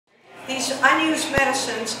these unused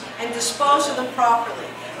medicines and dispose of them properly.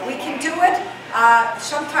 We can do it.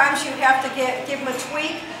 Sometimes you have to give them a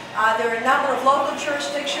tweak. There are a number of local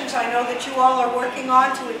jurisdictions I know that you all are working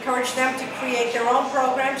on to encourage them to create their own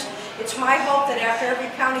programs. It's my hope that after every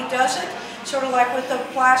county does it, sort of like with the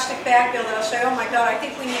plastic bag bill, they'll say, oh my God, I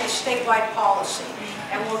think we need a statewide policy.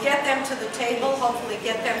 And we'll get them to the table, hopefully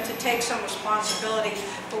get them to take some responsibility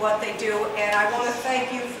for what they do. And I want to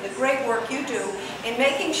thank you for the great work you do in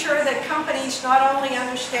making sure that companies not only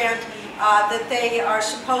understand that they are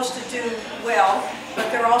supposed to do well,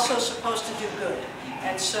 but they're also supposed to do good.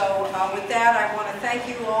 And so with that, I want to thank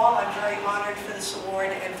you all. I'm very honored for this award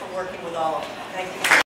and for working with all of you. Thank you.